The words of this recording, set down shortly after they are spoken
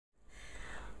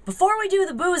before we do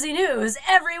the boozy news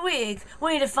every week,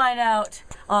 we need to find out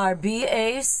our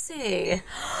BAC.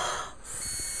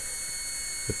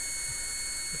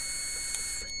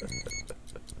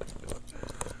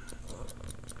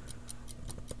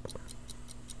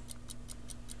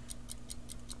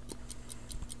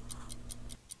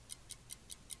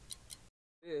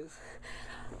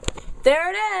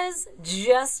 There it is,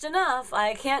 just enough.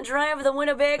 I can't drive the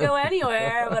Winnebago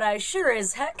anywhere, but I sure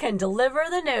as heck can deliver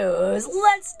the news.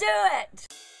 Let's do it!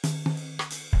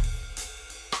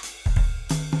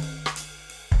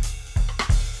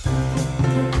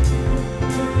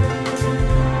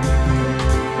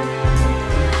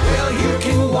 Well, you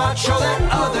can watch all that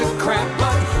other crap,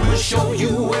 but we'll show you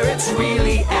where it's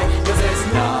really at. 'Cause there's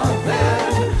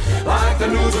nothing like the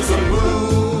news with some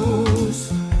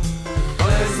booze.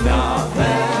 There's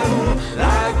nothing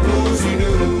like boozy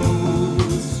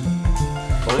news.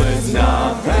 There's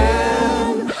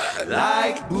nothing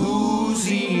like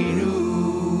boozy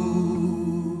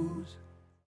news.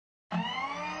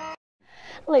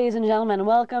 Ladies and gentlemen,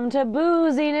 welcome to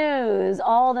Boozy News,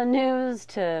 all the news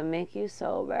to make you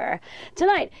sober.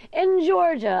 Tonight, in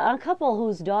Georgia, a couple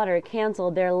whose daughter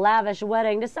canceled their lavish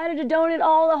wedding decided to donate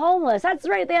all the homeless. That's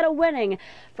right, they had a wedding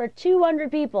for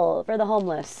 200 people for the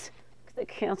homeless. They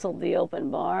canceled the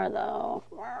open bar, though.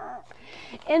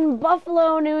 In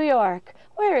Buffalo, New York,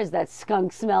 where is that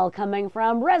skunk smell coming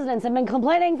from? Residents have been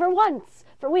complaining for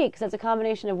weeks. That's a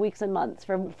combination of weeks and months.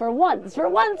 For once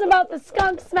about the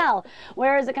skunk smell.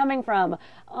 Where is it coming from?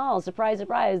 Oh, surprise,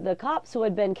 surprise. The cops who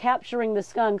had been capturing the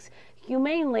skunks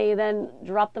humanely then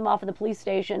dropped them off at the police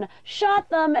station, shot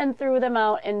them, and threw them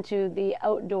out into the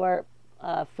outdoor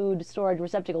food storage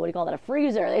receptacle. What do you call that? A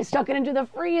freezer. They stuck it into the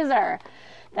freezer.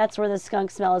 That's where the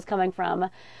skunk smell is coming from.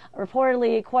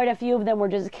 Reportedly, quite a few of them were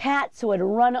just cats who had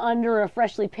run under a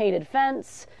freshly painted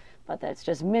fence. But that's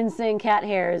just mincing cat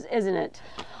hairs, isn't it?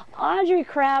 Audrey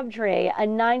Crabtree, a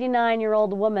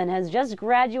 99-year-old woman, has just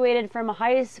graduated from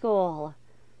high school.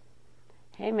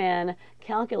 Hey man,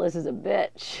 calculus is a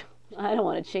bitch. I don't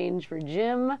want to change for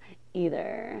gym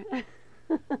either.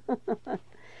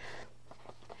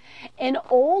 In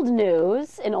old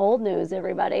news,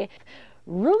 everybody,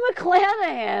 Rue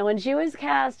McClanahan, when she was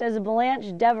cast as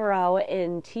Blanche Devereaux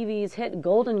in TV's hit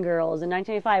Golden Girls in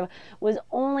 1985, was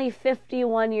only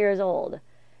 51 years old.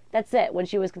 That's it, when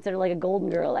she was considered like a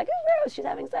golden girl. Like, oh, gross, she's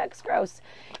having sex, gross.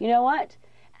 You know what?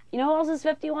 You know who else is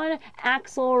 51?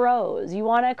 Axl Rose. You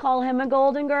want to call him a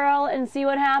golden girl and see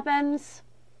what happens?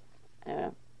 I don't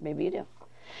know. Maybe you do.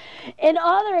 In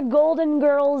other Golden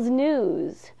Girls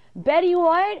news, Betty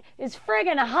White is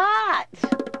friggin' hot.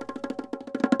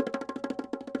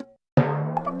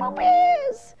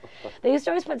 Boobies. They used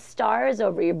to always put stars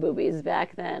over your boobies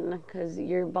back then, because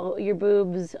your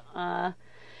boobs,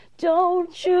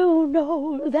 don't you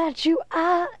know that you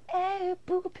are a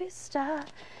booby star?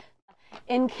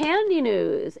 In candy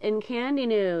news,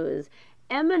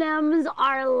 M&Ms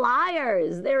are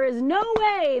liars. There is no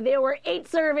way there were 8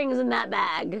 servings in that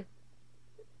bag.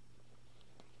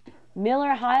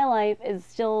 Miller High Life is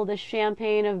still the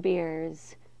champagne of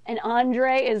beers. And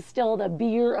Andre is still the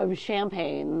beer of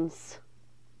champagnes.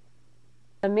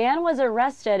 A man was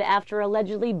arrested after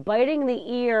allegedly biting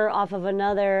the ear off of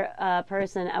another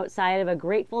person outside of a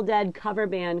Grateful Dead cover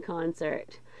band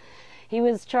concert. He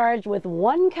was charged with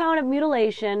 1 count of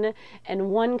mutilation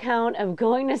and 1 count of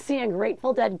going to see a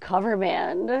Grateful Dead cover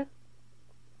band.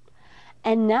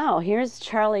 And now, here's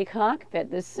Charlie Cockpit,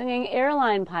 the singing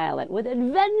airline pilot, with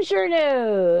adventure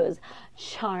news.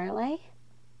 Charlie?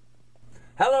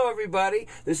 Hello, everybody.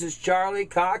 This is Charlie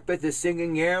Cockpit, the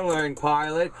singing airline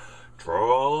pilot.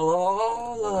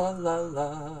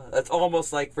 Tra-la-la-la-la. That's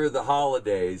almost like for the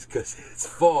holidays, because it's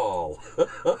fall.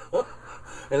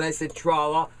 And I said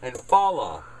tra-la and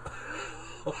fa-la.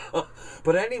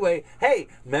 But anyway, hey,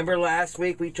 remember last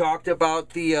week we talked about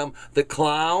the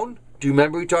clown? Do you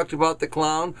remember we talked about the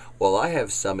clown? Well, I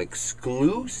have some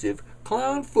exclusive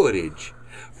clown footage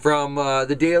from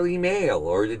the Daily Mail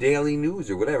or the Daily News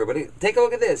or whatever. But take a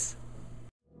look at this.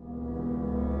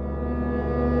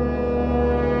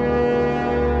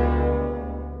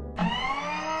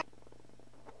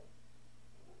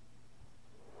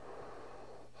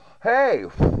 Hey,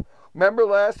 remember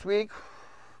last week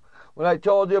when I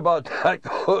told you about that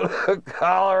go to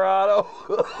Colorado?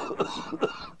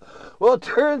 Well, it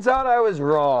turns out I was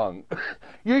wrong.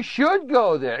 You should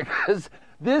go there, because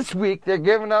this week they're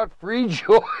giving out free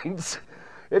joints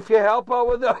if you help out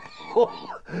with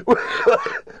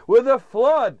a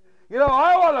flood. You know,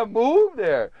 I want to move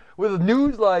there with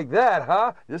news like that,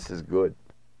 huh? This is good.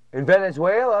 In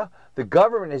Venezuela, the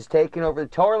government has taken over the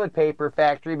toilet paper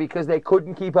factory because they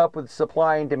couldn't keep up with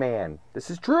supply and demand. This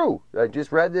is true. I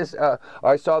just read this.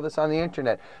 I saw this on the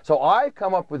internet. So I've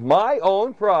come up with my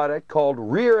own product called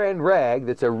Rear End Rag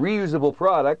that's a reusable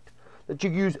product that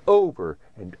you use over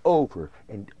and over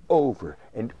and over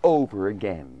and over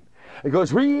again. It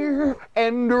goes rear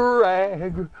end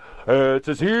rag. It's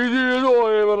as easy as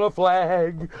oil on a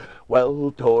flag.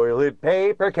 Well, toilet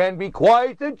paper can be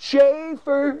quite the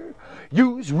chafer.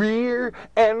 Use rear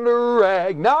end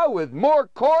rag now with more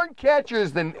corn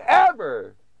catchers than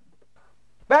ever.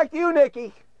 Back to you,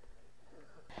 Nikki.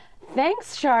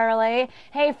 Thanks, Charlie.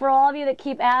 Hey, for all of you that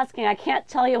keep asking, I can't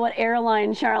tell you what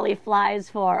airline Charlie flies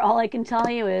for. All I can tell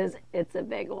you is it's a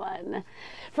big one.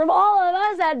 From all of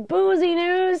us at Boozy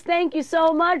News, thank you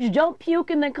so much. Don't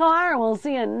puke in the car, and we'll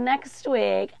see you next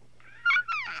week.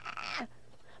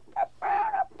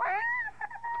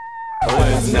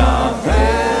 There's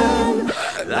nothing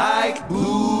like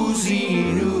Boozy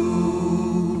News.